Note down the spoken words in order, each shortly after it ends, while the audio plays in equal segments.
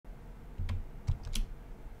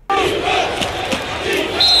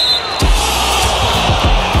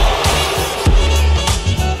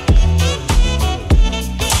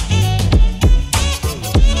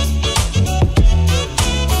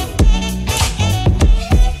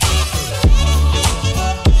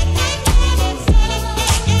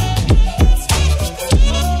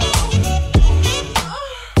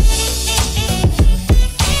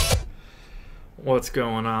What's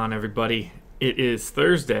going on, everybody? It is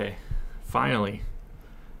Thursday. Finally,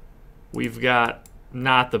 we've got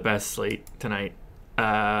not the best slate tonight.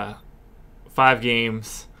 5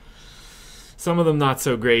 games, some of them not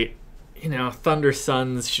so great. Thunder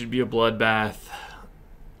Suns should be a bloodbath.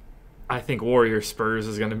 I think Warriors Spurs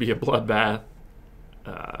is going to be a bloodbath.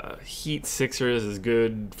 Heat Sixers is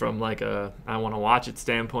good from like a I want to watch it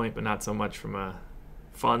standpoint, but not so much from a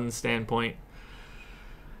fun standpoint.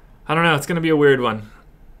 I don't know. It's going to be a weird one.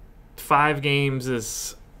 5 games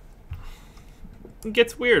it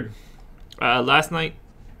gets weird. Last night,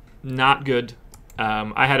 not good.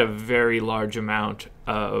 I had a very large amount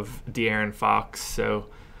of De'Aaron Fox, so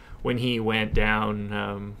when he went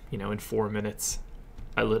down, in 4 minutes,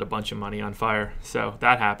 I lit a bunch of money on fire. So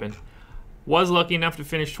that happened. Was lucky enough to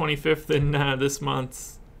finish 25th in this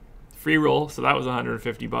month's free roll, so that was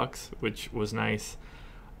 $150, which was nice.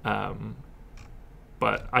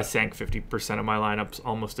 But I sank 50% of my lineups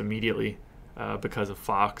almost immediately because of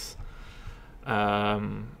Fox. Let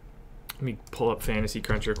me pull up Fantasy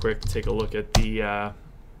Crunch real quick to take a look at the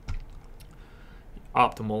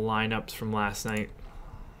optimal lineups from last night.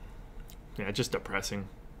 Yeah, just depressing.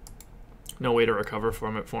 No way to recover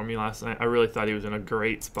from it for me last night. I really thought he was in a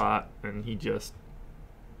great spot, and he just,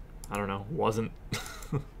 I don't know, wasn't.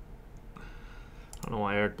 I don't know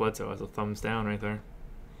why Eric Bledsoe has a thumbs down right there.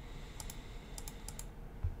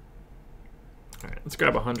 All right, let's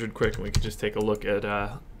grab 100 quick, and we can just take a look at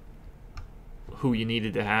who you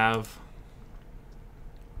needed to have.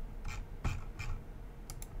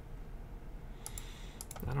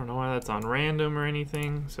 I don't know why that's on random or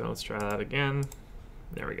anything, so let's try that again.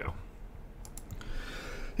 There we go.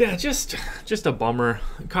 Yeah, just a bummer.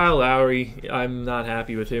 Kyle Lowry, I'm not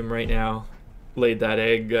happy with him right now. Laid that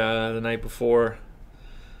egg the night before.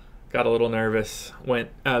 Got a little nervous. Went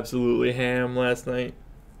absolutely ham last night.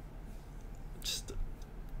 Just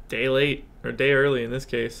day late, or day early in this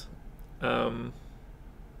case. Very,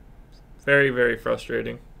 very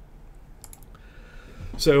frustrating.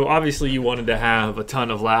 So obviously you wanted to have a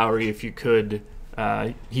ton of Lowry if you could.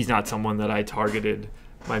 He's not someone that I targeted.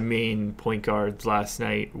 My main point guards last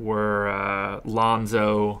night were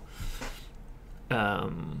Lonzo,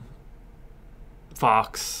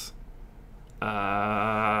 Fox,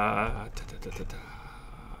 God,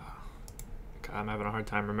 I'm having a hard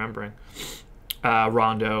time remembering.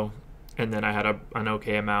 Rondo, and then I had an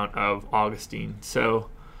okay amount of Augustine.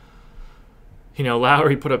 So,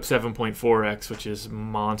 Lowry put up 7.4x, which is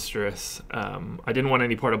monstrous. I didn't want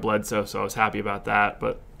any part of Bledsoe, so I was happy about that.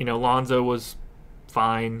 But, Lonzo was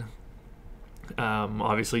fine.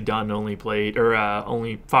 Obviously, Fox only played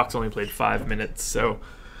 5 minutes, so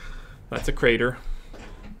that's a crater.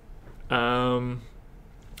 Augustine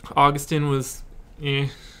was,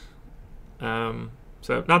 so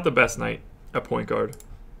not the best night at point guard.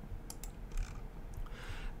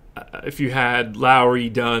 If you had Lowry,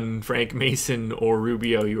 Dunn, Frank Mason, or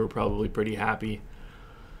Rubio, you were probably pretty happy.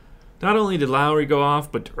 Not only did Lowry go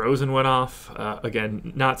off, but DeRozan went off.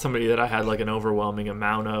 Again, not somebody that I had like an overwhelming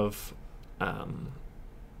amount of.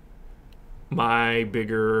 My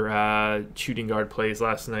bigger shooting guard plays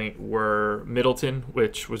last night were Middleton,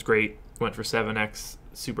 which was great. Went for 7x.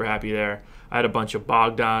 Super happy there. I had a bunch of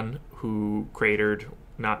Bogdan, who cratered.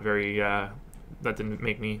 Not very... that didn't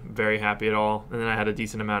make me very happy at all. And then I had a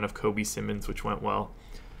decent amount of Kobe Simmons, which went well.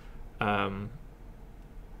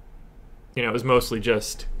 It was mostly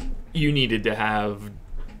just you needed to have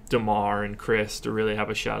DeMar and Chris to really have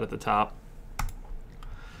a shot at the top.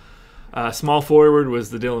 Small forward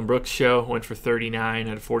was the Dylan Brooks show. Went for 39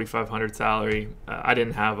 at a 4,500 salary. I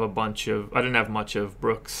didn't have much of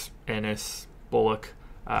Brooks, Ennis, Bullock.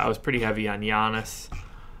 I was pretty heavy on Giannis.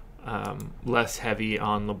 Less heavy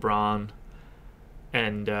on LeBron.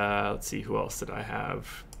 And let's see, who else did I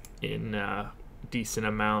have in decent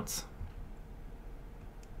amounts?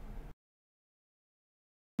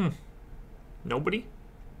 Nobody?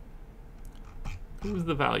 Who was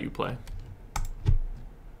the value play?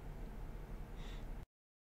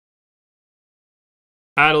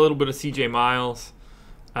 I had a little bit of CJ Miles.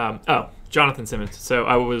 Jonathan Simmons. So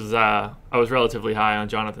I was relatively high on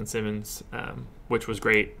Jonathan Simmons, which was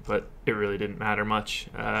great, but it really didn't matter much.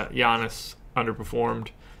 Giannis underperformed,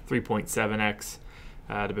 3.7x.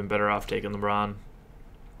 I'd have been better off taking LeBron.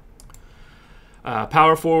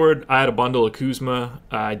 Power forward, I had a bundle of Kuzma.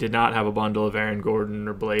 I did not have a bundle of Aaron Gordon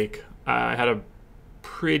or Blake. I had a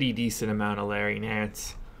pretty decent amount of Larry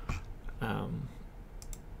Nance.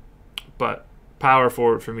 But power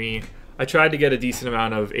forward for me, I tried to get a decent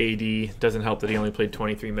amount of AD. Doesn't help that he only played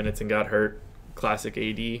 23 minutes and got hurt. Classic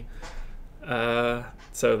AD.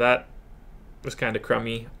 So that was kind of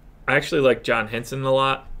crummy. I actually like John Henson a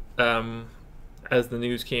lot as the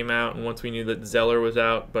news came out, and once we knew that Zeller was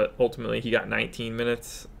out, but ultimately he got 19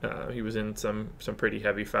 minutes. He was in some pretty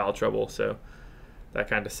heavy foul trouble, so that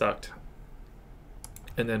kind of sucked.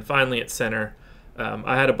 And then finally at center,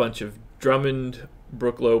 I had a bunch of Drummond,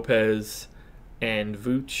 Brook Lopez, and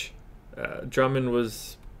Vooch. Drummond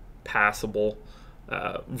was passable.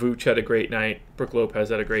 Vooch had a great night. Brook Lopez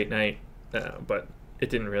had a great night, but it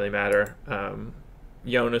didn't really matter.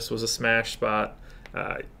 Jonas was a smash spot.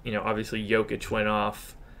 Obviously Jokic went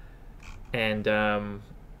off, and I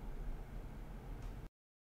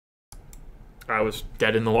was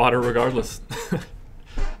dead in the water regardless.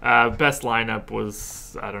 Best lineup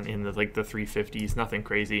was in the 350s, nothing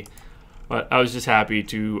crazy, but I was just happy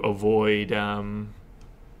to avoid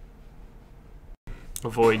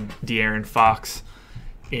De'Aaron Fox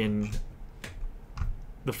in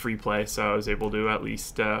the free play, so I was able to at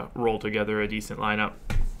least roll together a decent lineup.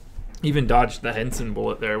 Even dodged the Henson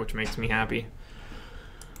bullet there, which makes me happy.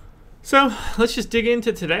 So let's just dig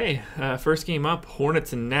into today. First game up,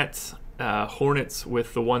 Hornets and Nets. Hornets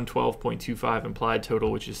with the 112.25 implied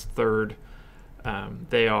total, which is third.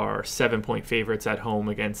 They are 7-point favorites at home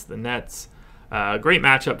against the Nets. Great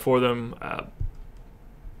matchup for them. I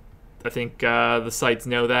think the sites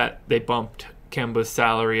know that. They bumped Kemba's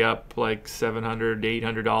salary up like $700 to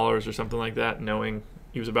 $800 or something like that, knowing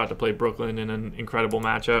he was about to play Brooklyn in an incredible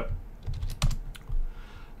matchup.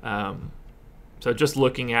 So just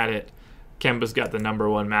looking at it, Kemba's got the number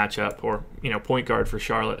one matchup, or point guard for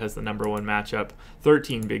Charlotte has the number one matchup.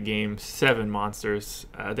 13 big games, 7 monsters.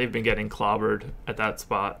 They've been getting clobbered at that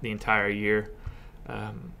spot the entire year.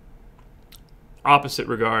 Opposite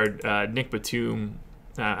regard, Nick Batum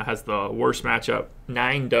has the worst matchup,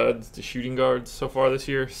 9 duds to shooting guards so far this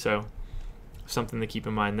year, so something to keep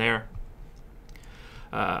in mind there.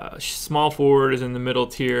 Small forward is in the middle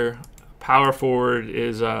tier. Power forward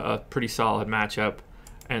is a pretty solid matchup.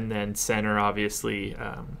 And then center, obviously,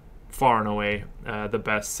 far and away the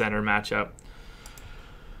best center matchup.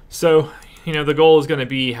 So, the goal is going to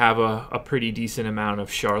be have a pretty decent amount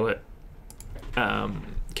of Charlotte.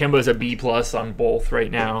 Kemba's a B+ on both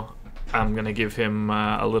right now. I'm going to give him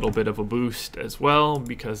a little bit of a boost as well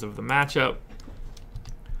because of the matchup.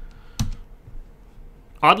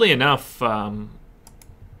 Oddly enough,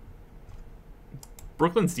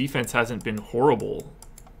 Brooklyn's defense hasn't been horrible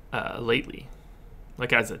lately,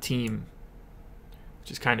 like as a team,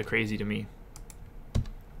 which is kind of crazy to me.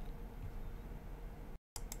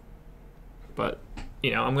 But,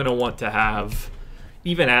 I'm going to want to have,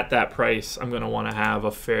 even at that price, I'm going to want to have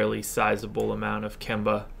a fairly sizable amount of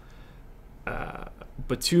Kemba.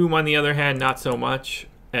 Batum, on the other hand, not so much,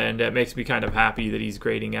 and it makes me kind of happy that he's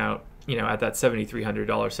grading out, at that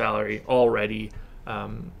 $7,300 salary already,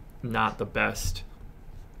 not the best.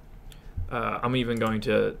 I'm even going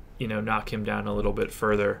to, knock him down a little bit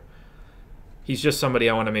further. He's just somebody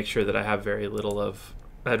I want to make sure that I have very little of.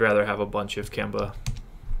 I'd rather have a bunch of Kemba.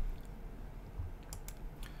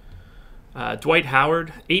 Dwight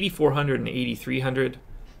Howard, 8,400 and 8,300.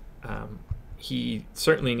 He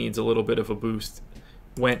certainly needs a little bit of a boost.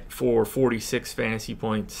 Went for 46 fantasy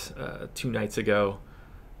points 2 nights ago,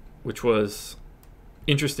 which was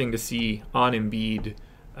interesting to see on Embiid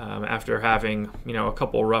after having a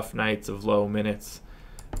couple rough nights of low minutes.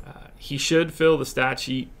 He should fill the stat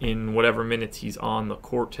sheet in whatever minutes he's on the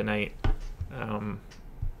court tonight.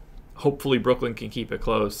 Hopefully Brooklyn can keep it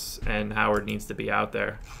close, and Howard needs to be out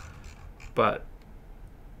there. But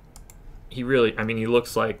he really, he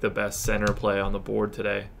looks like the best center play on the board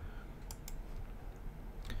today.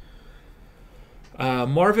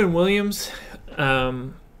 Marvin Williams,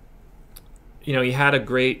 he had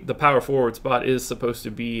the power forward spot is supposed to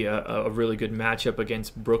be a really good matchup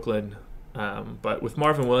against Brooklyn. But with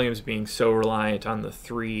Marvin Williams being so reliant on the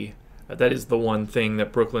 3, that is the one thing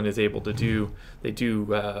that Brooklyn is able to do. They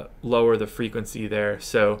do lower the frequency there.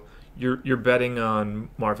 So you're betting on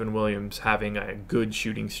Marvin Williams having a good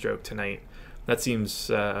shooting stroke tonight. That seems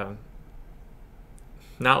not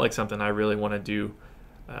like something I really want to do.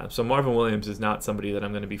 So Marvin Williams is not somebody that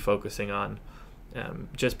I'm going to be focusing on,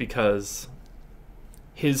 just because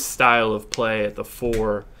his style of play at the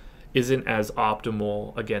 4 isn't as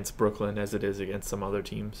optimal against Brooklyn as it is against some other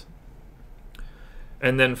teams.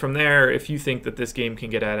 And then from there, if you think that this game can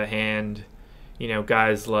get out of hand,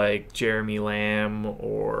 guys like Jeremy Lamb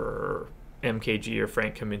or MKG or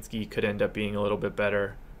Frank Kaminsky could end up being a little bit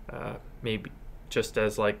better, maybe just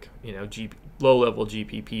as low-level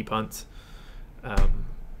GPP punts.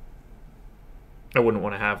 I wouldn't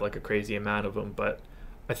want to have a crazy amount of them, but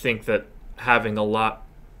I think that having a lot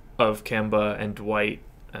of Kemba and Dwight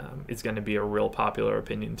is going to be a real popular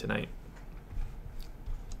opinion tonight.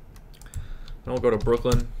 Then we'll go to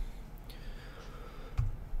Brooklyn.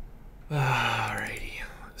 Alrighty.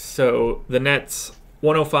 So the Nets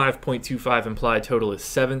 105.25 implied total is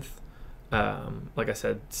 7th. Like I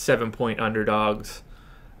said, 7-point underdogs.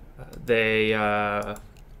 They are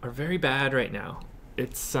very bad right now.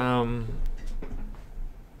 It's kind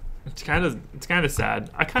of sad.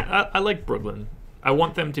 I like Brooklyn. I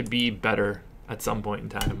want them to be better at some point in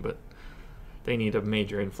time, but they need a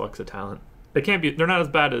major influx of talent. They're not as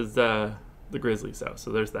bad as the Grizzlies though,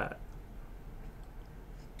 so there's that.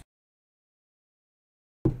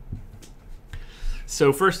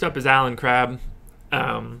 So first up is Allen Crabbe.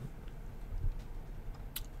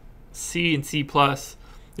 C and C+.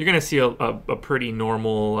 You're going to see a pretty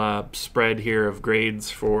normal spread here of grades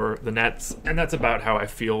for the Nets, and that's about how I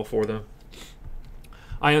feel for them.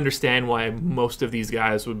 I understand why most of these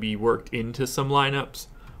guys would be worked into some lineups,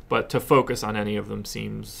 but to focus on any of them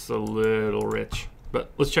seems a little rich.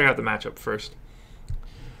 But let's check out the matchup first.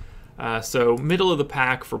 So middle of the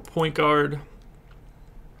pack for point guard.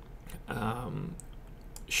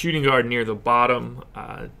 Shooting guard near the bottom.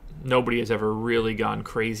 Nobody has ever really gone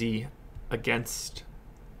crazy against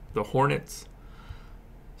the Hornets.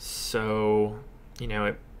 So,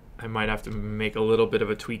 I might have to make a little bit of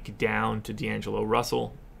a tweak down to D'Angelo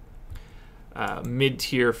Russell.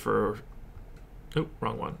 Mid-tier for... Oh,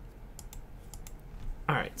 wrong one.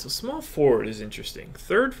 All right, so small forward is interesting.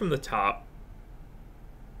 Third from the top.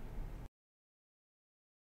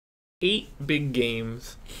 8 big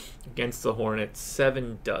games against the Hornets,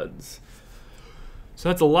 7 duds. So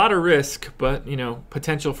that's a lot of risk, but,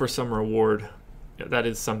 potential for some reward. That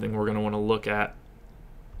is something we're going to want to look at.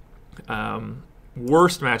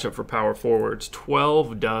 Worst matchup for power forwards,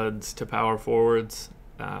 12 duds to power forwards.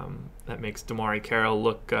 That makes Damari Carroll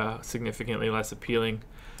look significantly less appealing.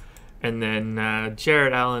 And then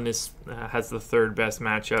Jarrett Allen has the third best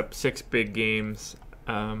matchup, 6 big games.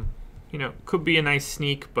 Could be a nice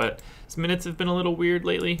sneak, but his minutes have been a little weird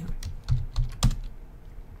lately.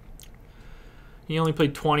 He only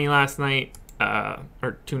played 20 last night,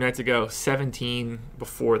 or 2 nights ago, 17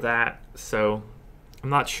 before that. So I'm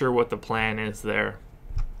not sure what the plan is there.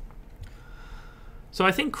 So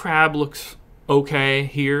I think Crabbe looks okay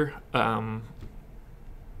here.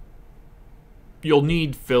 You'll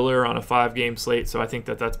need filler on a 5-game slate, so I think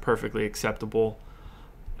that's perfectly acceptable.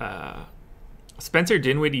 Spencer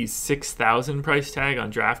Dinwiddie's 6,000 price tag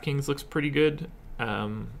on DraftKings looks pretty good.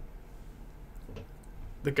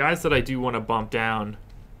 The guys that I do want to bump down,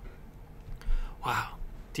 wow,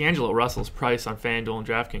 D'Angelo Russell's price on FanDuel and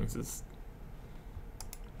DraftKings is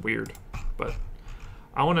weird, but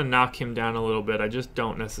I want to knock him down a little bit. I just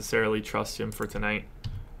don't necessarily trust him for tonight.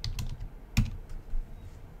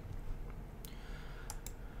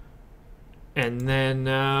 And then,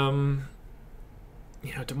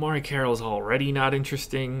 Damari Carroll's already not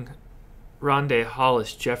interesting. Rondé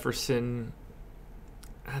Hollis Jefferson,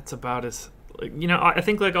 that's about as... I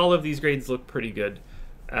think all of these grades look pretty good.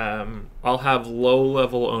 I'll have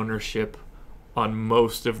low-level ownership on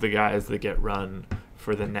most of the guys that get run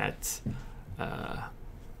for the Nets.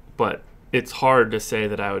 But it's hard to say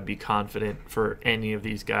that I would be confident for any of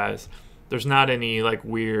these guys. There's not any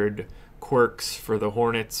weird quirks for the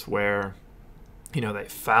Hornets where they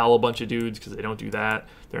foul a bunch of dudes, because they don't do that.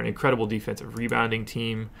 They're an incredible defensive rebounding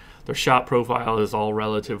team. Their shot profile is all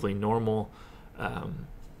relatively normal.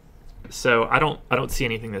 So I don't see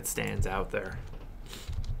anything that stands out there.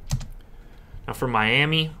 Now for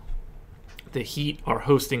Miami, the Heat are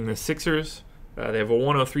hosting the Sixers. They have a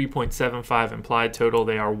 103.75 implied total.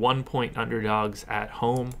 They are 1-point underdogs at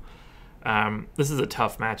home. This is a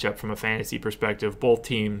tough matchup from a fantasy perspective. Both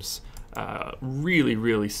teams really,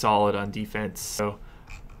 really solid on defense. So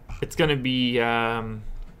it's going to be...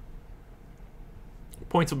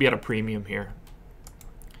 points will be at a premium here.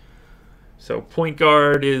 So point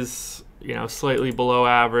guard is, slightly below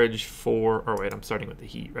average for... Or wait, I'm starting with the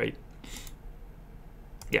Heat, right?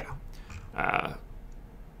 Yeah.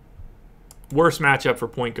 Worst matchup for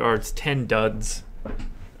point guards, 10 duds.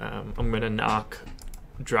 I'm going to knock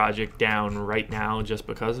Dragic down right now just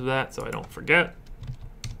because of that, so I don't forget.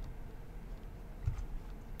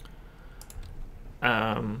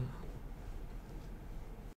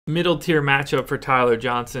 Middle tier matchup for Tyler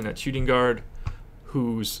Johnson at shooting guard,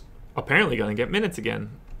 who's apparently going to get minutes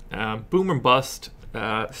again. Boom or bust,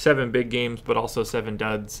 7 big games, but also 7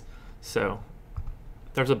 duds. So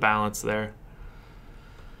there's a balance there.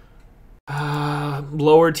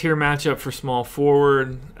 Lower tier matchup for small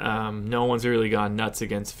forward. No one's really gone nuts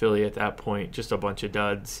against Philly at that point. Just a bunch of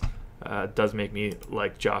duds. Does make me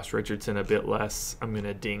like Josh Richardson a bit less. I'm going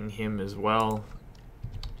to ding him as well.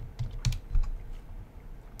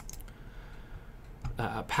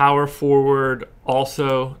 Power forward,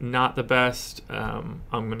 also not the best. I'm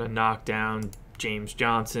going to knock down James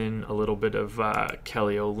Johnson, a little bit of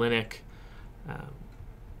Kelly Olynyk.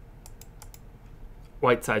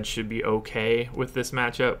 Whiteside should be okay with this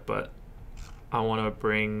matchup, but I want to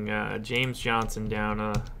bring James Johnson down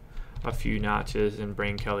a few notches and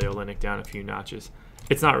bring Kelly Olynyk down a few notches.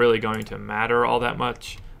 It's not really going to matter all that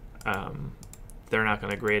much. They're not going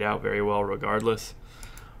to grade out very well regardless.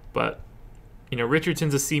 But, you know,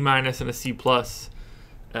 Richardson's a C- and a C+.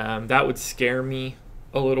 That would scare me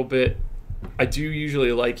a little bit. I do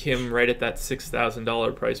usually like him right at that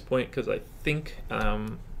 $6,000 price point because I think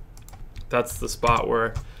that's the spot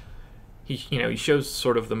where he shows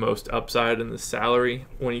sort of the most upside in the salary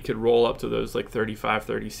when he could roll up to those like 35,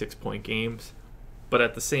 36 point games. But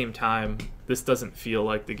at the same time, this doesn't feel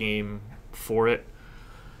like the game for it.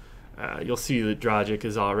 You'll see that Dragic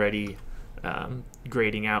is already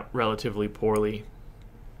grading out relatively poorly.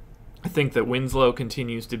 I think that Winslow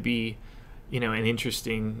continues to be, an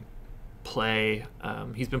interesting play.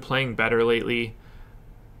 He's been playing better lately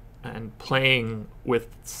and playing with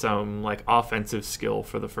some like offensive skill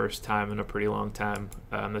for the first time in a pretty long time.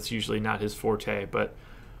 That's usually not his forte, but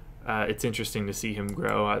it's interesting to see him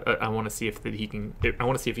grow. I want to see if he can. I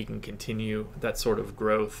want to see if he can continue that sort of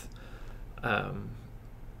growth,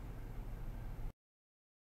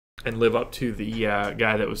 and live up to the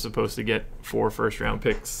guy that was supposed to get 4 first-round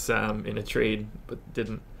picks in a trade, but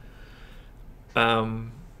didn't.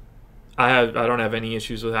 I don't have any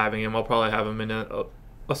issues with having him. I'll probably have him in a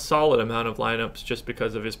solid amount of lineups just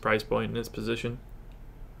because of his price point and his position.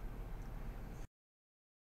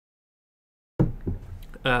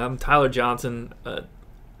 Tyler Johnson,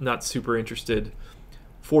 not super interested.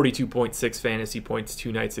 42.6 fantasy points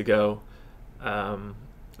 2 nights ago.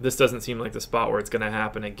 This doesn't seem like the spot where it's going to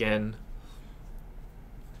happen again.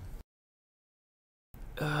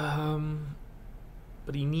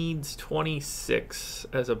 But he needs 26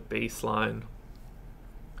 as a baseline.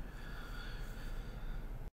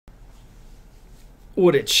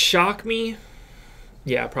 Would it shock me?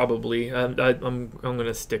 Yeah, probably. I'm going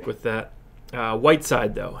to stick with that.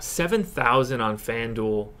 Whiteside, though. 7,000 on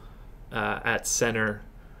FanDuel at center.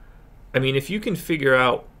 I mean, if you can figure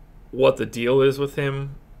out what the deal is with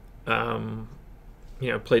him,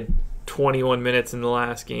 played 21 minutes in the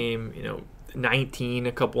last game, 19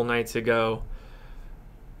 a couple nights ago.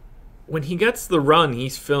 When he gets the run,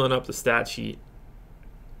 he's filling up the stat sheet.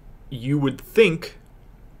 You would think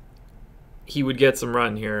he would get some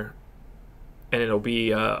run here, and it'll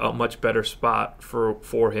be a much better spot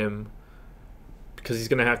for him because he's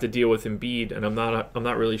going to have to deal with Embiid, and I'm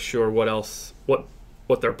not really sure what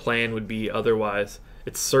their plan would be otherwise.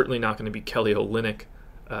 It's certainly not going to be Kelly Olynyk.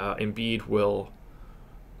 Embiid will.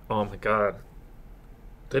 Oh my God,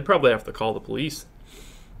 they'd probably have to call the police.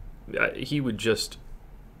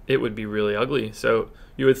 It would be really ugly. So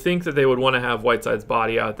you would think that they would want to have Whiteside's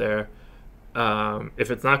body out there.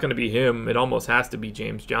 If it's not going to be him, it almost has to be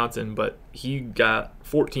James Johnson, but he got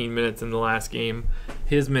 14 minutes in the last game.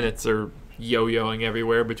 His minutes are yo-yoing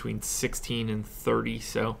everywhere between 16 and 30,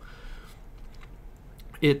 so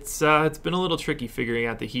it's been a little tricky figuring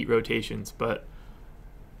out the Heat rotations, but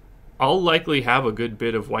I'll likely have a good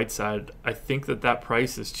bit of Whiteside. I think that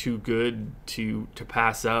price is too good to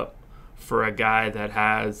pass up for a guy that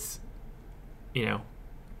has,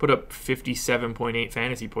 put up 57.8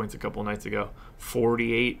 fantasy points a couple nights ago,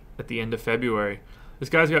 48 at the end of February. This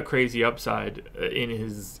guy's got crazy upside in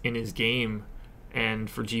his game, and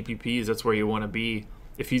for GPPs, that's where you want to be.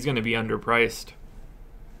 If he's going to be underpriced,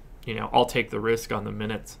 I'll take the risk on the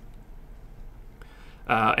minutes.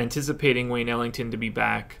 Anticipating Wayne Ellington to be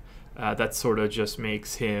back, that sort of just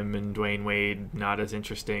makes him and Dwayne Wade not as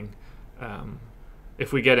interesting.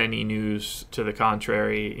 If we get any news to the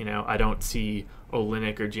contrary, I don't see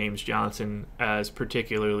Olynyk or James Johnson as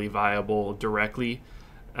particularly viable directly.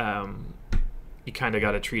 You kind of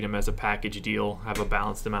got to treat them as a package deal, have a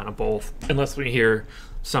balanced amount of both, unless we hear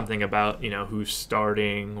something about, who's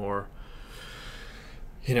starting or,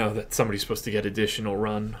 that somebody's supposed to get additional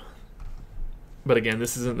run. But again,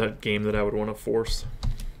 this isn't that game that I would want to force.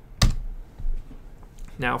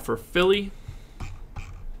 Now for Philly.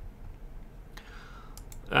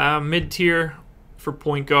 Mid-tier for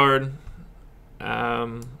point guard.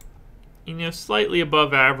 Slightly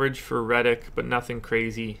above average for Redick, but nothing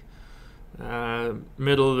crazy.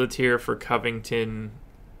 Middle of the tier for Covington.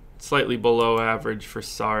 Slightly below average for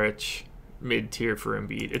Saric. Mid-tier for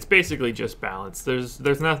Embiid. It's basically just balanced. There's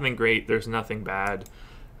nothing great. There's nothing bad.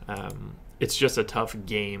 It's just a tough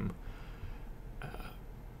game.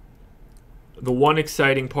 The one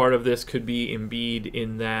exciting part of this could be Embiid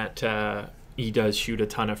in that he does shoot a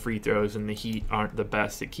ton of free throws, and the Heat aren't the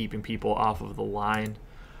best at keeping people off of the line.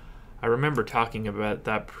 I remember talking about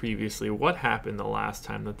that previously. What happened the last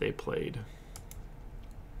time that they played?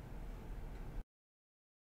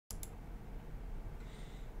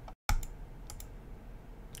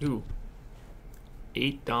 Ooh.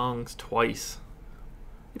 8 dongs twice.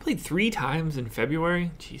 They played 3 times in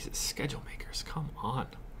February? Jesus, schedule makers, come on.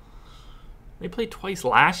 They played twice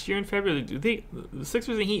last year in February. Do the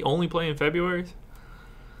Sixers and Heat only play in February?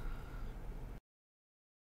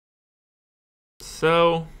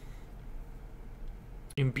 So,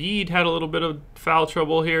 Embiid had a little bit of foul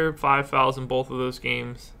trouble here. 5 fouls in both of those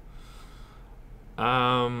games.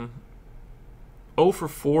 0 for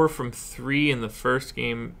 4 from 3 in the first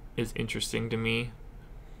game is interesting to me.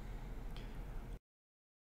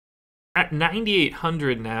 At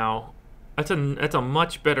 9,800 now, that's a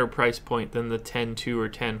much better price point than the 10-2 or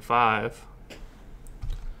 10-5.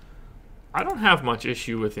 I don't have much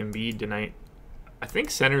issue with Embiid tonight. I think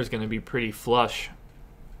center is going to be pretty flush.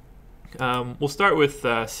 We'll start with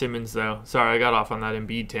Simmons, though. Sorry, I got off on that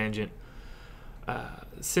Embiid tangent.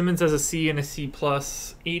 Simmons has a C and a C+,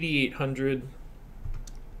 8,800.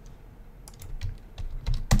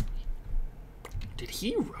 Did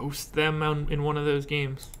he roast them in one of those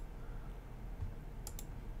games?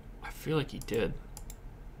 I feel like he did.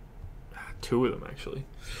 2 of them, actually.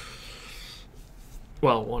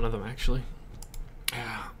 Well, 1 of them, actually.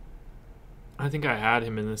 Yeah. I think I had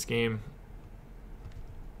him in this game.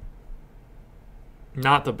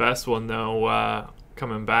 Not the best one, though,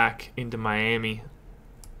 coming back into Miami.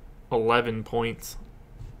 11 points.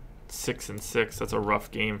 6 and 6. That's a rough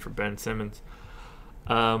game for Ben Simmons.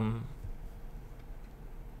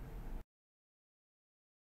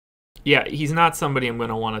 Yeah, he's not somebody I'm going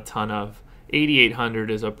to want a ton of. 8,800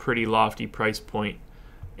 is a pretty lofty price point,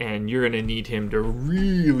 and you're going to need him to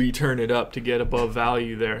really turn it up to get above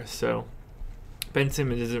value there. So Ben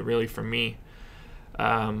Simmons isn't really for me.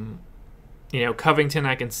 Covington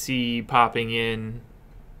I can see popping in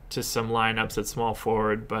to some lineups at small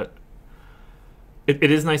forward, but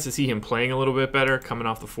it is nice to see him playing a little bit better, coming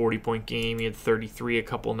off the 40-point game. He had 33 a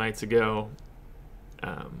couple nights ago.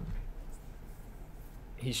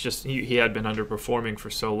 He had been underperforming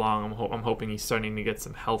for so long. I'm hoping he's starting to get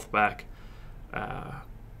some health back.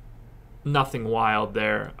 Nothing wild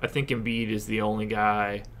there. I think Embiid is the only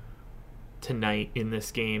guy tonight in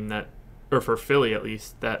this game or for Philly at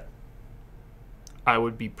least, that I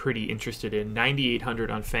would be pretty interested in.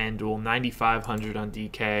 9,800 on FanDuel, 9,500 on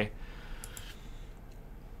DK.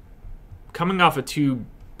 Coming off of 2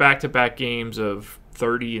 back-to-back games of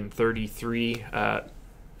 30 and 33,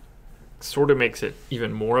 sort of makes it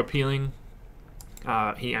even more appealing.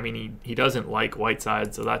 He doesn't like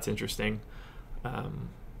Whiteside, so that's interesting.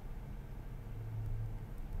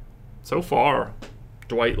 So far,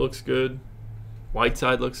 Dwight looks good.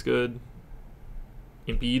 Whiteside looks good.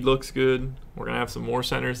 Embiid looks good. We're going to have some more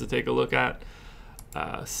centers to take a look at.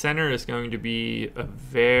 Center is going to be a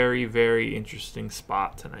very, very interesting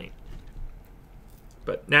spot tonight.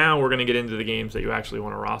 But now we're going to get into the games that you actually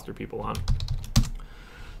want to roster people on.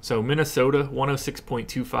 So Minnesota,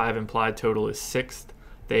 106.25 implied total is 6th.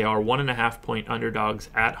 They are 1.5-point underdogs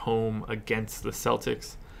at home against the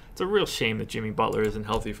Celtics. It's a real shame that Jimmy Butler isn't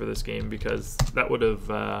healthy for this game, because that would have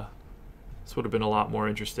this would have been a lot more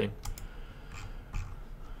interesting.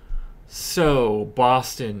 So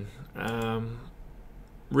Boston,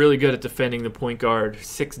 really good at defending the point guard.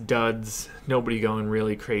 6 duds, nobody going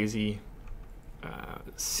really crazy.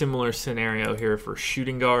 Similar scenario here for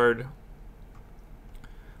shooting guard.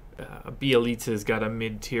 Bielitsa's got a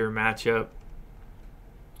mid-tier matchup.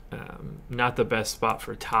 Not the best spot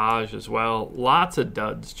for Taj as well. Lots of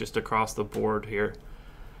duds just across the board here.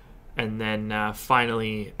 And then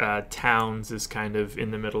finally, Towns is kind of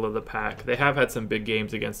in the middle of the pack. They have had some big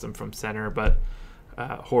games against them from center, but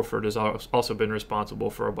Horford has also been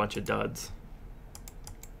responsible for a bunch of duds.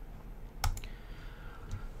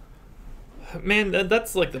 Man,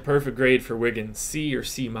 that's like the perfect grade for Wiggins. C or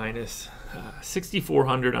C minus.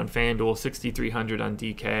 6,400 on FanDuel, 6,300 on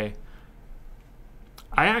DK.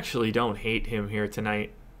 I actually don't hate him here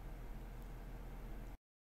tonight.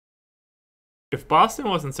 If Boston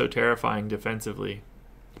wasn't so terrifying defensively,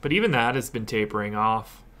 but even that has been tapering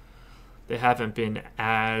off. They haven't been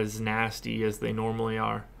as nasty as they normally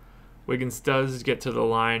are. Wiggins does get to the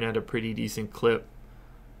line at a pretty decent clip.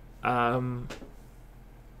 I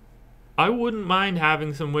wouldn't mind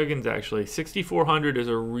having some Wiggins, actually. 6,400 is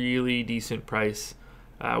a really decent price.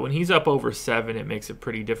 When he's up over 7, it makes it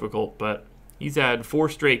pretty difficult, but he's had 4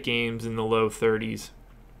 straight games in the low 30s,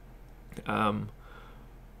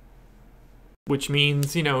 which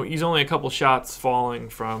means, he's only a couple shots falling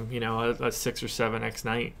from, a 6 or 7x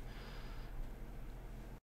night.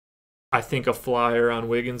 I think a flyer on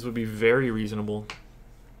Wiggins would be very reasonable.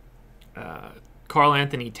 Karl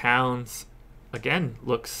Anthony Towns, again,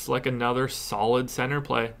 looks like another solid center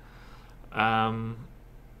play.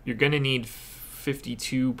 You're going to need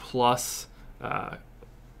 52 plus.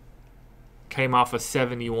 Came off a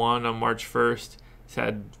 71 on March 1st. He's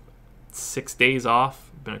had 6 days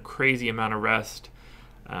off. Been a crazy amount of rest.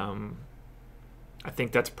 I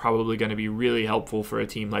think that's probably going to be really helpful for a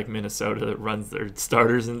team like Minnesota that runs their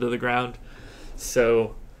starters into the ground.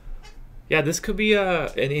 So, yeah, this could be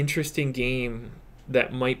an interesting game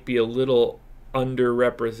that might be a little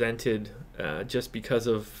underrepresented just because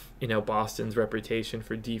of, Boston's reputation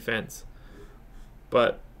for defense.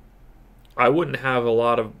 But I wouldn't have a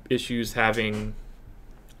lot of issues having,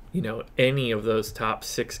 any of those top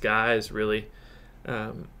 6 guys really.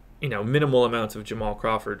 Minimal amounts of Jamal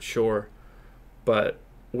Crawford, sure. But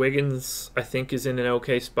Wiggins, I think, is in an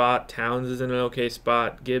okay spot. Towns is in an okay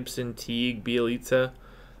spot. Gibson, Teague, Bielitsa.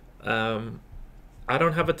 I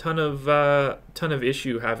don't have a ton of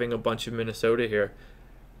issue having a bunch of Minnesota here.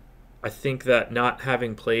 I think that not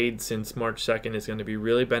having played since March 2nd is going to be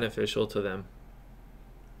really beneficial to them.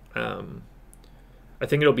 I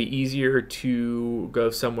think it'll be easier to go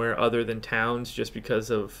somewhere other than Towns just because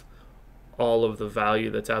of all of the value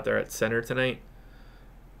that's out there at center tonight.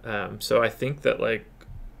 So I think that I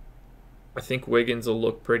think Wiggins will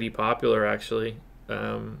look pretty popular actually.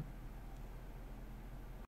 How's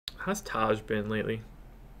Taj been lately?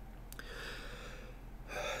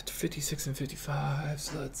 56 and 55,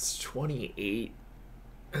 so that's 28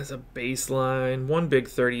 as a baseline. One big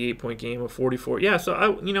 38-point game of 44. Yeah, so I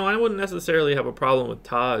wouldn't necessarily have a problem with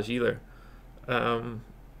Taj either. I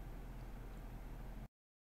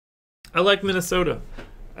like Minnesota.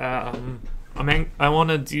 I want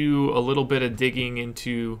to do a little bit of digging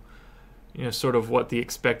into, sort of what the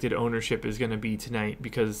expected ownership is going to be tonight,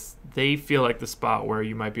 because they feel like the spot where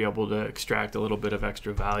you might be able to extract a little bit of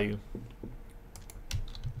extra value.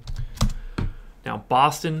 Now,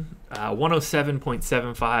 Boston,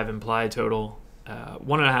 107.75 implied total,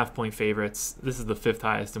 1.5 point favorites. This is the 5th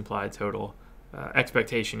highest implied total.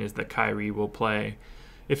 Expectation is that Kyrie will play.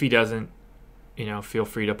 If he doesn't, feel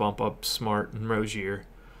free to bump up Smart and Rozier.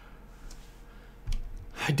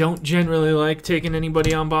 I don't generally like taking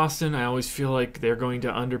anybody on Boston. I always feel like they're going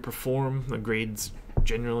to underperform. The grades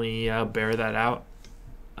generally bear that out.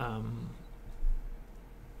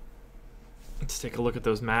 Let's take a look at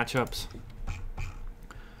those matchups.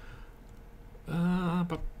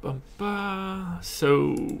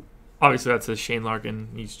 So obviously that's a Shane Larkin.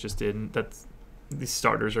 He's just in. These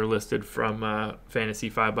starters are listed from Fantasy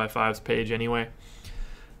 5x5's page anyway.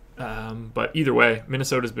 But either way,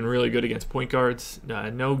 Minnesota's been really good against point guards.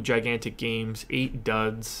 No gigantic games, 8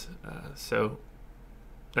 duds. So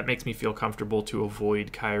that makes me feel comfortable to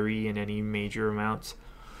avoid Kyrie in any major amounts.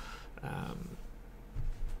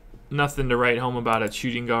 Nothing to write home about at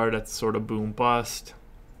shooting guard. That's sort of boom bust.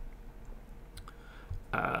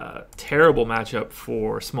 Terrible matchup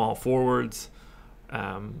for small forwards.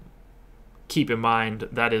 Keep in mind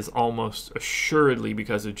that is almost assuredly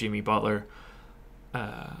because of Jimmy Butler.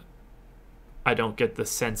 I don't get the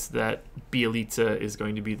sense that Bielitsa is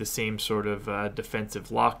going to be the same sort of defensive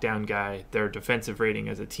lockdown guy. Their defensive rating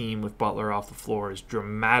as a team with Butler off the floor is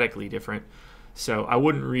dramatically different. So I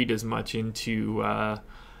wouldn't read as much into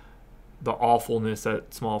the awfulness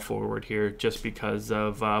at small forward here just because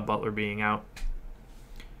of Butler being out.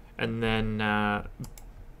 And then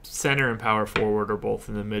center and power forward are both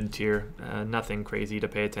in the mid-tier. Nothing crazy to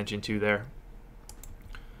pay attention to there.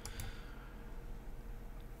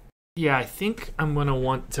 Yeah, I think I'm going to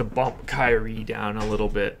want to bump Kyrie down a little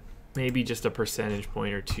bit. Maybe just a percentage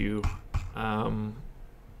point or two.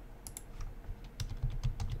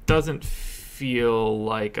 Doesn't feel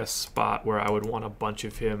like a spot where I would want a bunch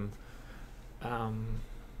of him.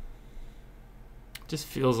 Just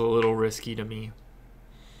feels a little risky to me.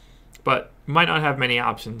 But might not have many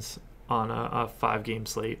options on a 5-game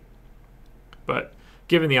slate. But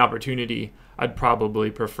given the opportunity, I'd probably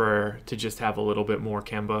prefer to just have a little bit more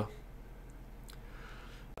Kemba.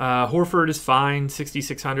 Horford is fine,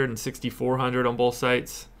 6,600 and 6,400 on both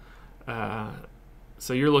sites.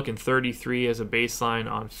 So you're looking 33 as a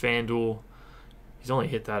baseline on FanDuel. He's only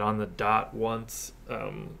hit that on the dot once. I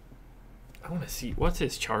want to see, what's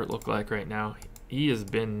his chart look like right now? He has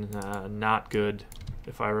been not good,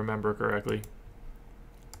 if I remember correctly.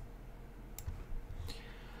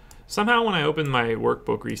 Somehow when I opened my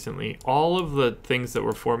workbook recently, all of the things that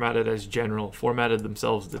were formatted as general formatted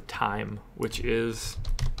themselves to time, which is,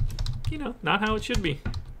 not how it should be.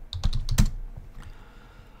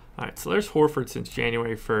 All right, so there's Horford since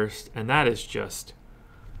January 1st, and that is just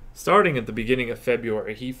starting at the beginning of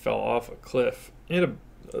February. He fell off a cliff. He had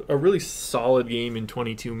a really solid game in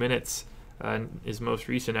 22 minutes in his most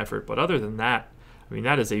recent effort, but other than that, I mean,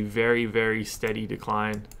 that is a very, very steady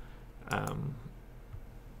decline.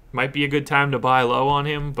 Might be a good time to buy low on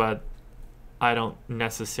him, but I don't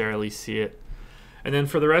necessarily see it. And then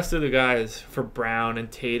for the rest of the guys, for Brown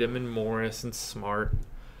and Tatum and Morris and Smart,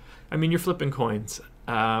 I mean, you're flipping coins.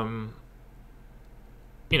 The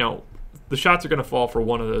shots are going to fall for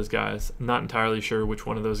one of those guys. I'm not entirely sure which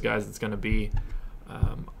one of those guys it's going to be.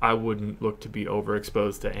 I wouldn't look to be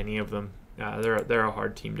overexposed to any of them. They're a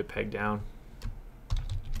hard team to peg down.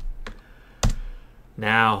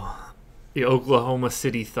 Now, the Oklahoma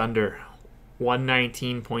City Thunder,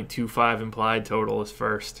 119.25 implied total is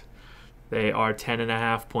first. They are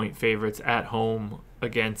 10.5-point favorites at home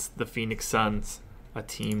against the Phoenix Suns, a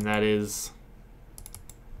team that is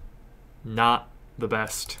not the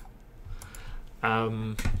best.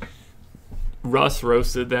 Russ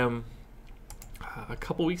roasted them a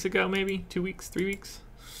couple weeks ago, maybe 2 weeks, 3 weeks.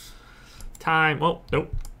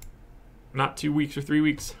 Nope, not 2 weeks or 3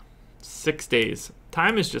 weeks, 6 days.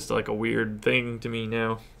 Time is just like a weird thing to me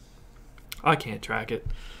now. I can't track it.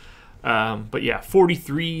 But yeah,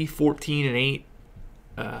 43, 14, and 8.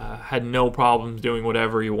 Had no problems doing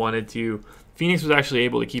whatever he wanted to. Phoenix was actually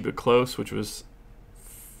able to keep it close, which was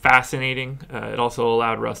fascinating. It also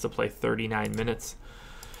allowed Russ to play 39 minutes.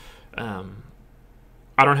 I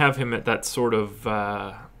don't have him at that sort of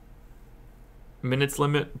minutes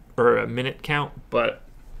limit or a minute count, but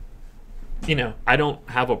I don't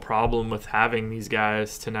have a problem with having these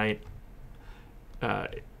guys tonight.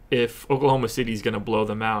 If Oklahoma City's going to blow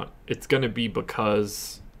them out, it's going to be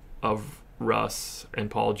because of Russ and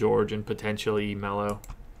Paul George and potentially Melo.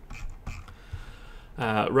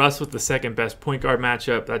 Russ with the second best point guard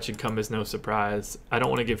matchup, that should come as no surprise. I don't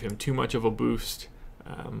want to give him too much of a boost,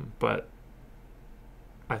 but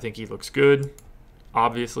I think he looks good,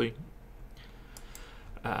 obviously.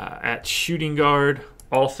 At shooting guard,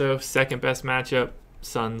 also second best matchup.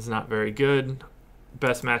 Suns not very good.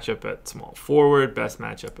 Best matchup at small forward, best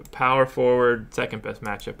matchup at power forward, second best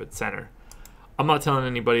matchup at center. I'm not telling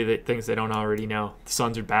anybody that things they don't already know. The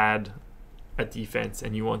Suns are bad at defense,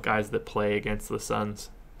 and you want guys that play against the Suns.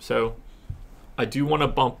 So I do want to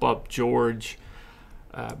bump up George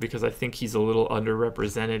because I think he's a little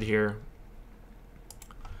underrepresented here.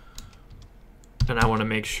 And I want to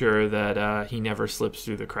make sure that he never slips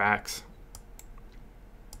through the cracks.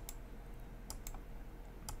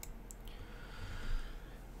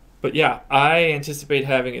 But yeah, I anticipate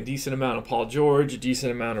having a decent amount of Paul George, a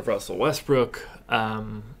decent amount of Russell Westbrook.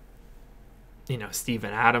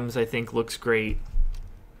 Steven Adams, I think, looks great.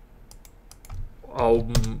 I'll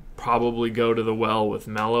probably go to the well with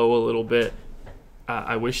Melo a little bit.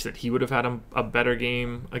 I wish that he would have had a better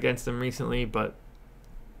game against them recently, but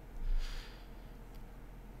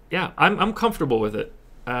yeah, I'm comfortable with it.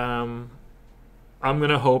 I'm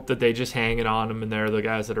going to hope that they just hang it on them and they're the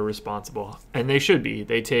guys that are responsible. And they should be.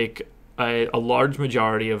 They take a large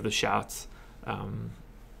majority of the shots.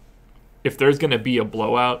 If there's going to be a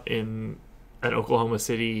blowout in an Oklahoma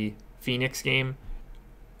City Phoenix game,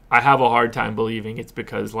 I have a hard time believing it's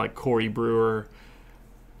because like Corey Brewer,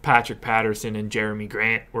 Patrick Patterson, and Jeremy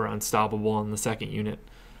Grant were unstoppable in the second unit.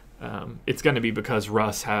 It's going to be because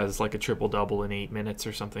Russ has like a triple-double in 8 minutes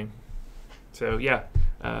or something. So yeah,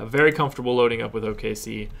 very comfortable loading up with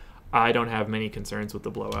OKC. I don't have many concerns with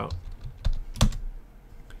the blowout.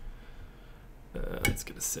 Let's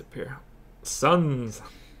get a sip here. Suns.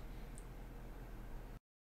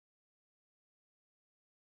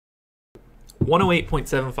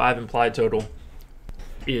 $108.75 implied total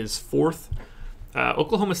is fourth.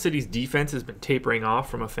 Oklahoma City's defense has been tapering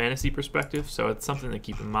off from a fantasy perspective, so it's something to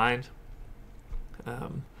keep in mind.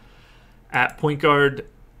 At point guard,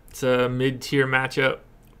 it's a mid-tier matchup,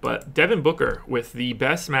 but Devin Booker with the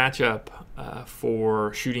best matchup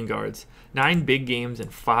for shooting guards. 9 big games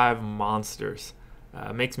and 5 monsters.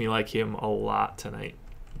 Makes me like him a lot tonight.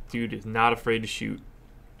 Dude is not afraid to shoot.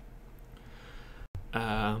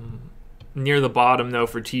 Near the bottom, though,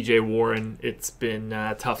 for TJ Warren, it's been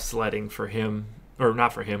tough sledding for him. Or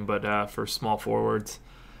not for him, but for small forwards.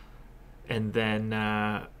 And then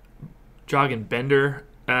Dragan Bender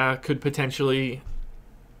could potentially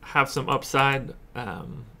have some upside.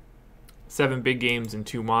 7 big games and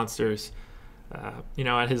 2 monsters.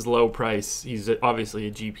 At his low price, he's obviously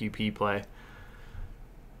a GPP play.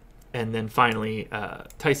 And then finally,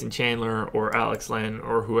 Tyson Chandler or Alex Len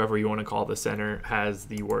or whoever you want to call the center has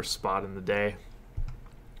the worst spot in the day.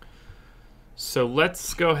 So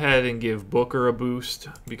let's go ahead and give Booker a boost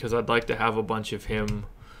because I'd like to have a bunch of him.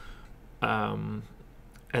 And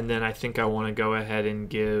then I think I want to go ahead and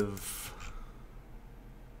give...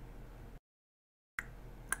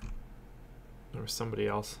 There was somebody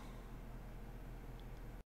else.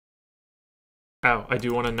 Oh, I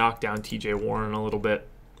do want to knock down TJ Warren a little bit.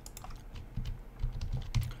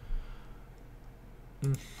 A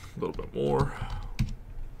little bit more.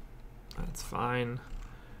 That's fine.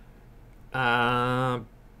 Bender,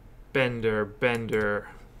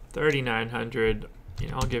 3,900. You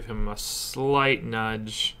know, I'll give him a slight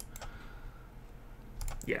nudge.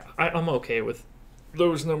 Yeah, I'm okay with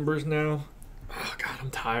those numbers now. Oh, God, I'm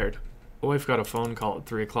tired. My wife got a phone call at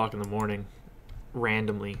 3 o'clock in the morning,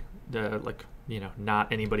 randomly. Like, you know,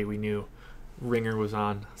 not anybody we knew. Ringer was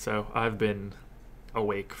on, so I've been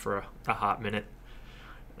awake for a hot minute.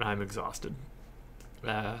 I'm exhausted.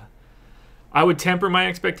 I would temper my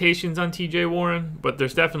expectations on TJ Warren, but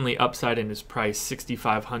there's definitely upside in his price.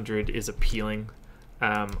 6,500 is appealing.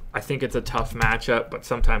 I think it's a tough matchup, but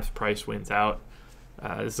sometimes price wins out.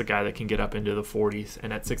 This is a guy that can get up into the 40s,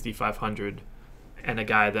 and at 6,500, and a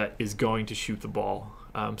guy that is going to shoot the ball.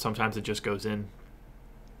 Sometimes it just goes in.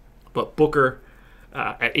 But Booker,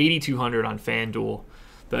 at 8,200 on FanDuel,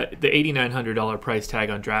 the $8,900 price tag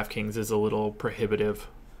on DraftKings is a little prohibitive.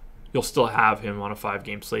 You'll still have him on a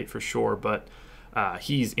 5-game slate for sure, but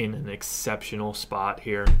he's in an exceptional spot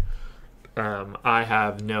here. I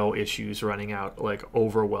have no issues running out like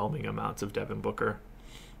overwhelming amounts of Devin Booker.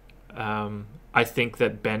 I think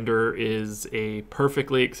that Bender is a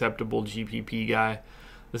perfectly acceptable GPP guy.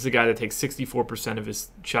 This is a guy that takes 64% of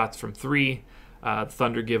his shots from 3.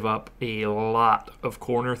 Thunder give up a lot of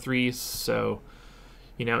corner threes, so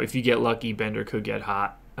you know, if you get lucky, Bender could get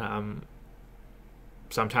hot.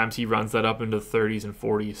 Sometimes he runs that up into the 30s and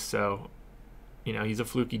 40s, so you know, he's a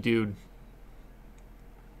fluky dude.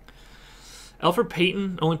 Elfrid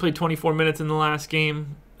Payton only played 24 minutes in the last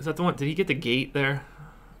game. Is that the one? Did he get the gate there?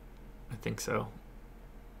 I think so.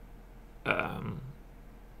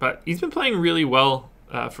 But he's been playing really well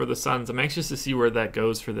for the Suns. I'm anxious to see where that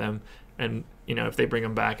goes for them, and you know, if they bring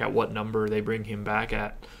him back, at what number they bring him back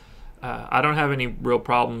at. I don't have any real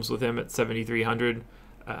problems with him at 7,300.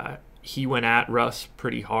 He went at Russ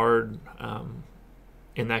pretty hard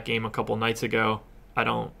in that game a couple nights ago.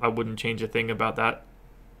 I wouldn't change a thing about that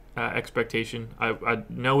expectation. I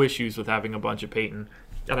no issues with having a bunch of Payton,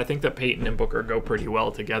 and I think that Payton and Booker go pretty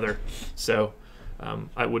well together. So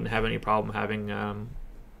I wouldn't have any problem having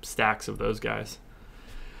stacks of those guys.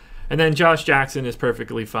 And then Josh Jackson is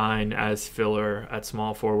perfectly fine as filler at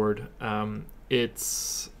small forward.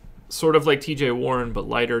 It's sort of like TJ Warren, but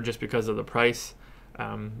lighter just because of the price.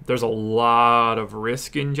 There's a lot of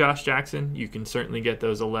risk in Josh Jackson. You can certainly get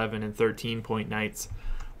those 11 and 13 point nights,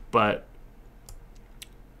 but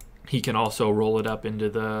he can also roll it up into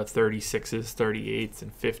the 36s, 38s,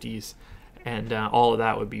 and 50s, and all of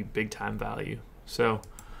that would be big time value. So,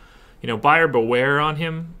 you know, buyer beware on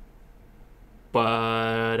him,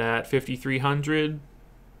 but at 5,300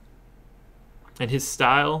 and his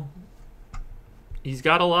style, he's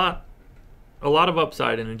got a lot of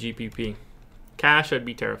upside in a GPP. Cash, I'd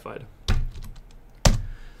be terrified.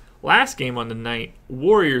 Last game on the night,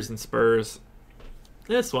 Warriors and Spurs.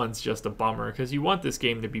 This one's just a bummer because you want this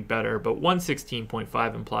game to be better, but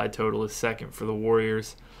 116.5 implied total is second for the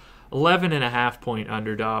Warriors. 11.5 point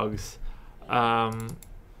underdogs. I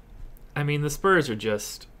mean, the Spurs are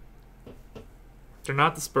just... They're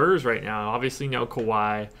not the Spurs right now. Obviously, no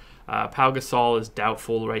Kawhi. Pau Gasol is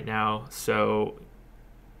doubtful right now, so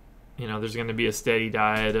you know there's going to be a steady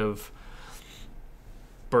diet of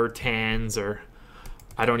Bertans, or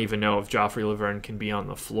I don't even know if Joffrey Laverne can be on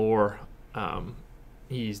the floor.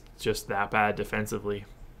 He's just that bad defensively.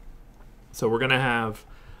 So we're going to have,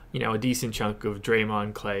 you know, a decent chunk of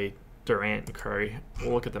Draymond, Clay, Durant, and Curry.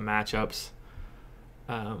 We'll look at the matchups.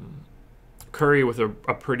 Curry with a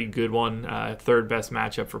pretty good one, third best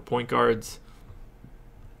matchup for point guards.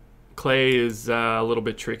 Clay is a little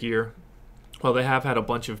bit trickier. Well, they have had a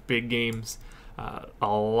bunch of big games, a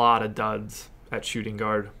lot of duds at shooting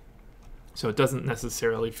guard. So it doesn't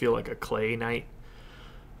necessarily feel like a Clay night.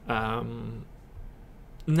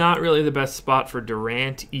 Not really the best spot for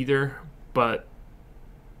Durant either, but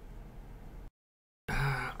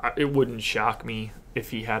it wouldn't shock me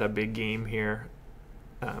if he had a big game here,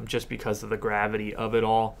 just because of the gravity of it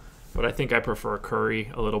all. But I think I prefer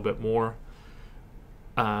Curry a little bit more.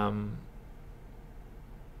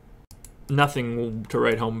 Nothing to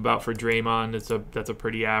write home about for Draymond. That's a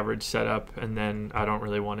pretty average setup, and then I don't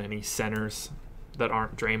really want any centers that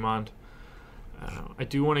aren't Draymond. I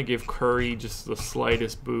do want to give Curry just the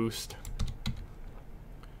slightest boost.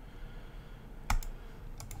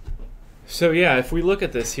 So yeah, if we look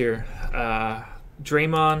at this here,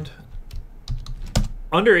 Draymond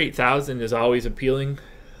under 8,000 is always appealing.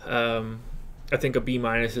 I think a B-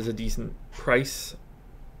 is a decent price,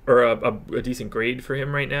 or a decent grade for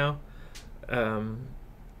him right now.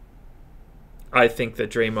 I think that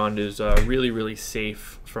Draymond is really, really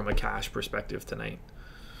safe from a cash perspective tonight.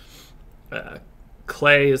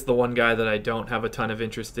 Clay is the one guy that I don't have a ton of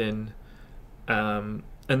interest in. And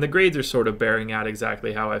the grades are sort of bearing out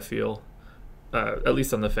exactly how I feel, at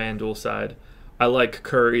least on the FanDuel side. I like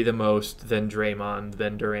Curry the most, then Draymond,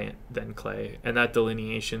 then Durant, then Clay. And that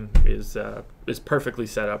delineation is perfectly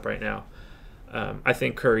set up right now. I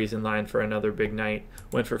think Curry's in line for another big night.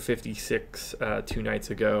 Went for 56 2 nights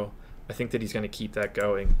ago. I think that he's going to keep that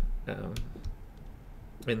going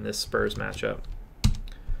in this Spurs matchup.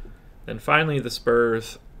 And finally, the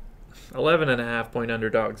Spurs, 11.5 point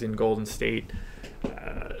underdogs in Golden State.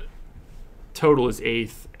 Total is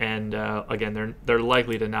 8th, and again, they're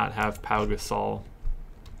likely to not have Pau Gasol.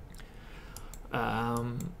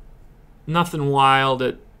 Nothing wild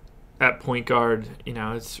at point guard. You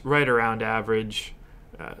know, it's right around average.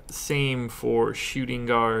 Same for shooting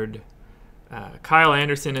guard. Kyle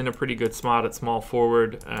Anderson in a pretty good spot at small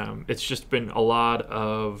forward. It's just been a lot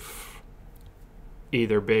of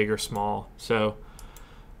either big or small. So,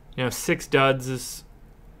 6 duds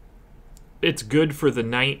it's good for the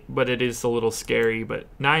night, but it is a little scary. But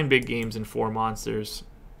 9 big games and 4 monsters.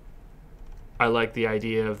 I like the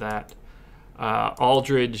idea of that.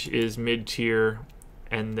 Aldridge is mid-tier,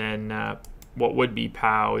 and then what would be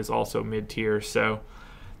Pau is also mid-tier. So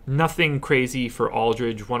nothing crazy for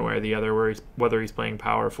Aldridge one way or the other, whether he's playing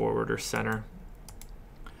power forward or center.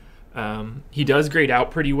 He does grade out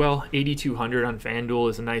pretty well. 8,200 on FanDuel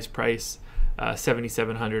is a nice price.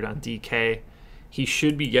 7,700 on DK. He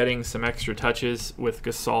should be getting some extra touches with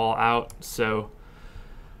Gasol out, so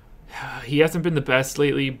he hasn't been the best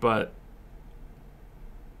lately, but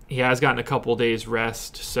he has gotten a couple days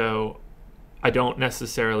rest, so I don't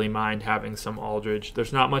necessarily mind having some Aldridge.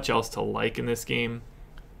 There's not much else to like in this game.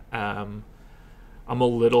 I'm a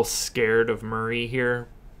little scared of Murray here.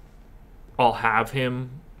 I'll have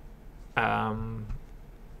him, but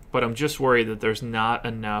I'm just worried that there's not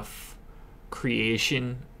enough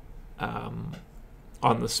creation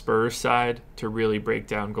on the Spurs side to really break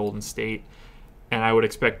down Golden State. And I would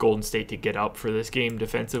expect Golden State to get up for this game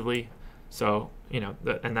defensively. So,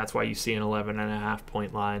 and that's why you see an 11.5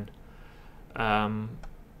 point line.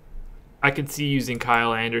 I could see using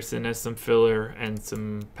Kyle Anderson as some filler and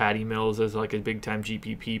some Patty Mills as like a big time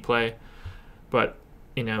GPP play. But,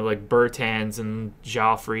 like Bertans and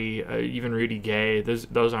Joffrey, even Rudy Gay,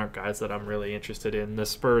 those aren't guys that I'm really interested in. The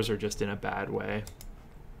Spurs are just in a bad way.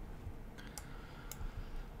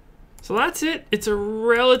 So that's it. It's a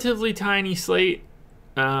relatively tiny slate.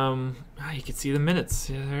 You can see the minutes.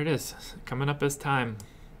 Yeah, there it is. Coming up as time.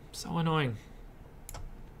 So annoying.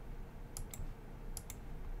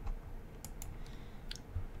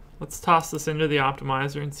 Let's toss this into the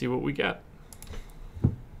optimizer and see what we get.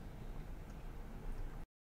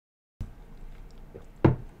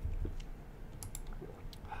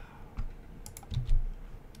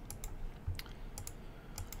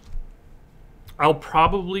 I'll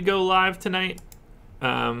probably go live tonight,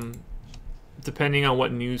 depending on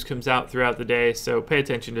what news comes out throughout the day. So pay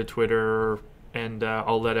attention to Twitter, and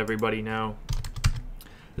I'll let everybody know.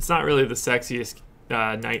 It's not really the sexiest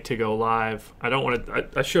night to go live. I don't want to.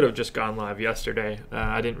 I should have just gone live yesterday.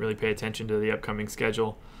 I didn't really pay attention to the upcoming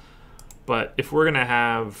schedule. But if we're gonna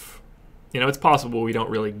have, it's possible we don't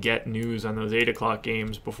really get news on those 8 o'clock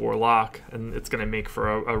games before lock, and it's gonna make for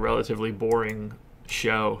a relatively boring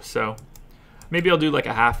show. So maybe I'll do like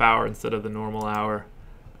a half hour instead of the normal hour.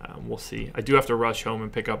 We'll see. I do have to rush home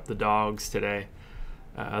and pick up the dogs today.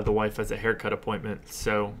 The wife has a haircut appointment,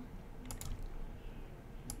 so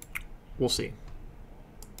we'll see.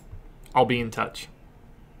 I'll be in touch.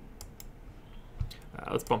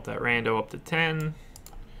 Let's bump that rando up to 10.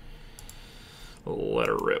 Let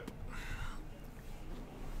her rip.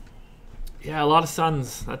 Yeah, a lot of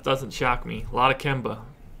Suns. That doesn't shock me. A lot of Kemba.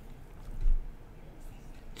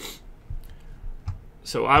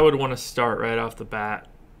 So I would want to start right off the bat.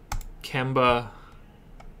 Kemba,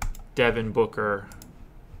 Devin Booker.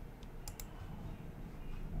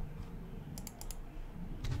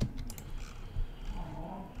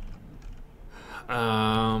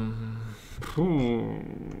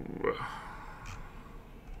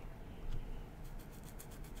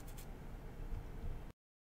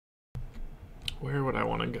 Where would I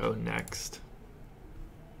want to go next?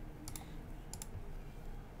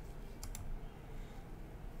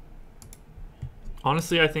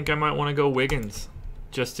 Honestly, I think I might want to go Wiggins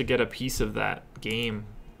just to get a piece of that game.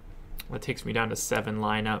 That takes me down to 7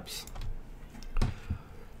 lineups.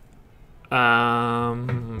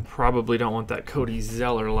 Probably don't want that Cody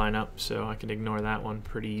Zeller lineup, so I can ignore that one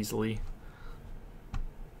pretty easily.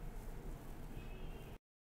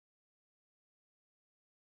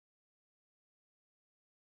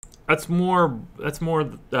 That's more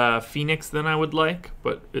Phoenix than I would like,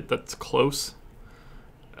 but that's close.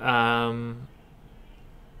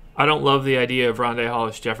 I don't love the idea of Rondé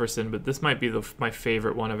Hollis-Jefferson, but this might be my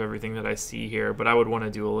favorite one of everything that I see here, but I would want to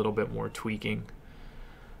do a little bit more tweaking.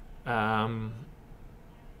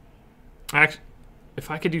 Actually, if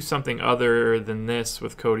I could do something other than this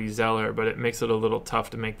with Cody Zeller, but it makes it a little tough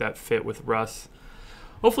to make that fit with Russ.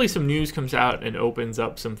 Hopefully some news comes out and opens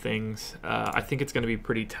up some things. I think it's going to be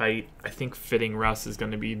pretty tight. I think fitting Russ is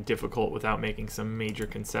going to be difficult without making some major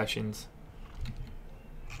concessions.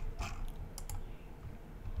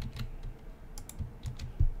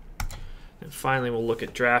 And finally, we'll look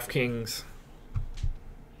at DraftKings.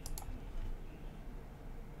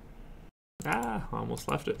 I almost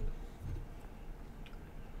left it.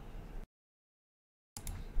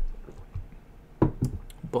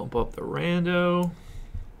 Bump up the rando.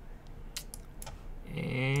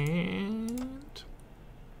 And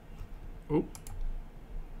go.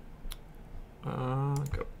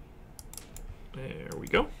 There we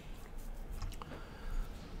go.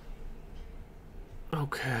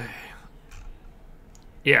 Okay.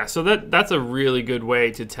 Yeah, so that's a really good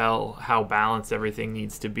way to tell how balanced everything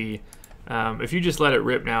needs to be. If you just let it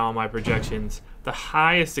rip now on my projections, the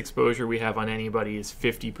highest exposure we have on anybody is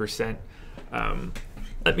 50%.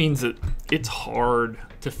 That means that it's hard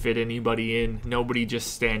to fit anybody in. Nobody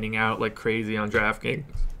just standing out like crazy on DraftKings.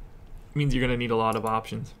 It means you're going to need a lot of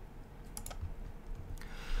options.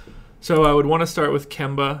 So I would want to start with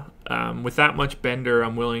Kemba. With that much Bender,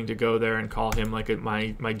 I'm willing to go there and call him like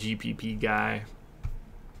my GPP guy.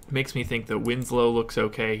 Makes me think that Winslow looks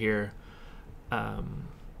okay here.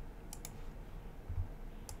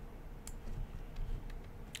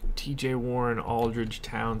 TJ Warren, Aldridge,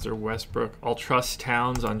 Towns, or Westbrook. I'll trust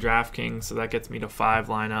Towns on DraftKings, so that gets me to 5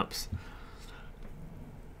 lineups.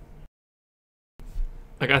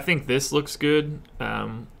 Like, I think this looks good.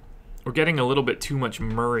 We're getting a little bit too much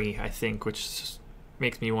Murray, I think, which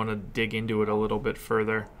makes me want to dig into it a little bit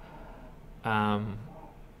further.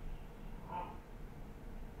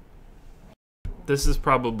 This is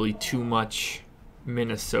probably too much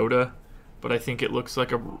Minnesota, but I think it looks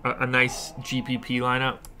like a nice GPP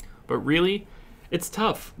lineup. But really, it's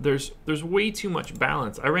tough. There's way too much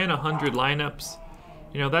balance. I ran 100 lineups.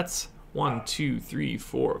 You know, that's 1, 2, 3,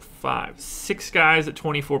 4, 5, 6 guys at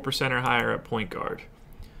 24% or higher at point guard.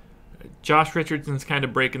 Josh Richardson's kind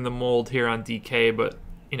of breaking the mold here on DK, but,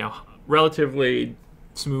 you know, relatively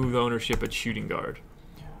smooth ownership at shooting guard.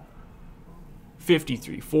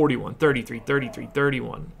 53, 41, 33, 33,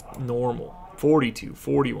 31, normal. 42,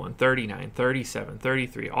 41, 39, 37,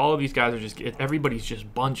 33. All of these guys are just, everybody's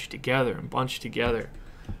just bunched together and bunched together.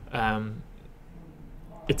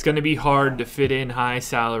 It's going to be hard to fit in high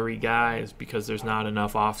salary guys because there's not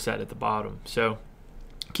enough offset at the bottom. So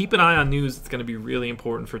keep an eye on news. It's going to be really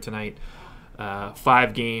important for tonight.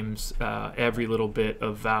 5 games, every little bit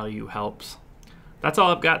of value helps. That's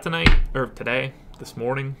all I've got tonight, or today, this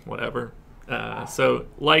morning, whatever. So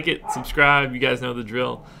like it, subscribe. You guys know the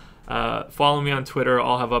drill. Follow me on Twitter.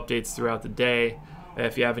 I'll have updates throughout the day.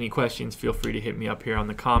 If you have any questions, feel free to hit me up here on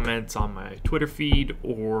the comments on my Twitter feed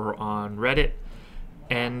or on Reddit.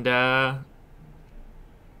 And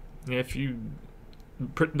if you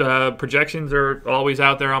projections are always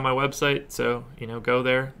out there on my website, so you know, go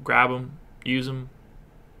there, grab them, use them.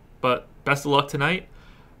 But best of luck tonight.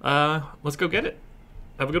 Let's go get it.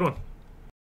 Have a good one.